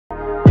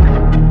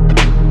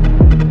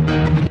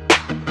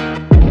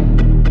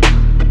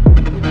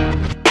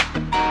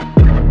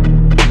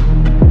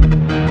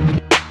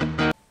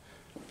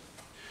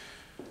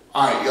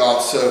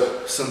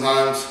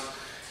sometimes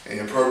in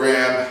your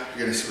program,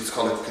 you're gonna see what's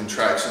called a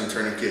contraction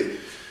tourniquet.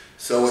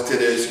 So what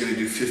that is, you're gonna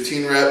do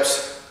 15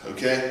 reps,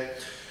 okay?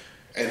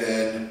 And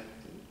then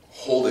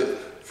hold it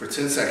for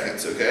 10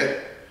 seconds,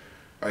 okay?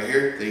 Right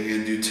here, then you're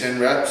gonna do 10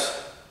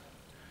 reps.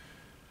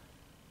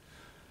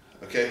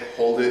 Okay,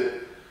 hold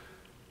it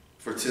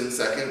for 10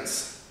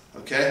 seconds,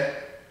 okay?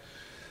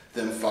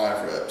 Then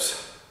 5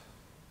 reps.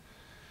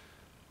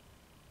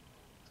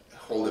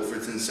 Hold it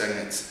for 10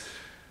 seconds,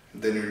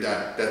 then you're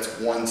done. That's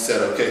one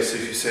set, okay? So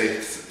if you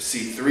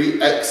see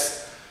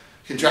 3X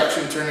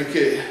contraction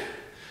tourniquet,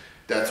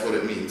 that's what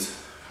it means,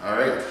 all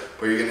right?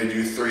 But you're gonna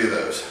do 3 of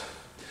those.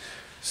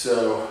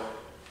 So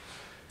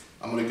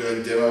I'm gonna go ahead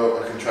and demo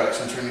a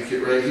contraction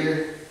tourniquet right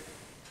here,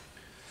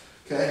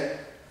 okay?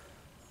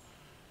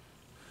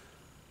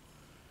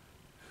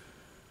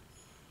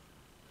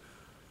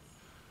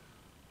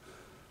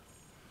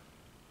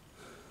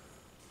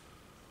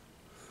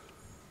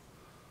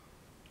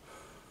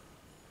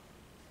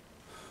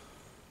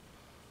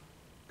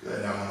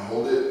 Good, now I'm gonna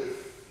hold it.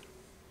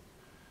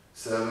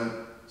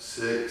 7,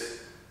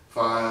 6,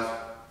 5,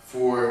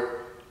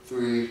 4,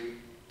 3,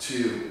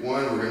 2,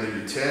 1. We're gonna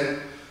do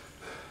 10.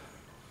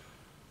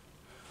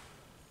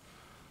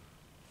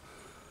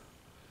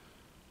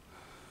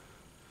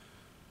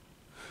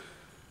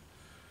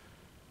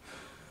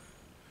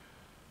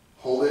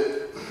 Hold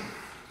it.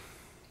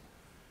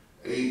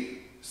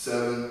 8,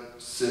 7,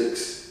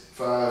 6,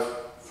 5,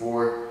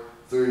 4,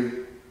 3,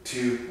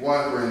 2,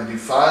 1. We're gonna do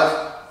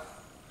 5.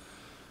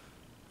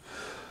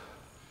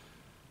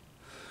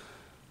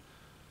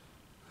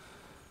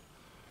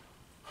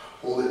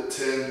 Hold it.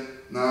 10,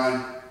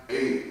 9,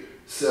 8,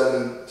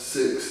 7,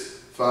 6,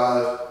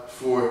 5,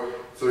 4,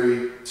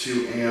 3,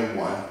 2, and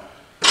 1.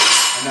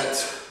 And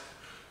that's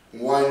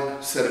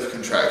one set of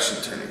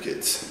contraction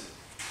tourniquets.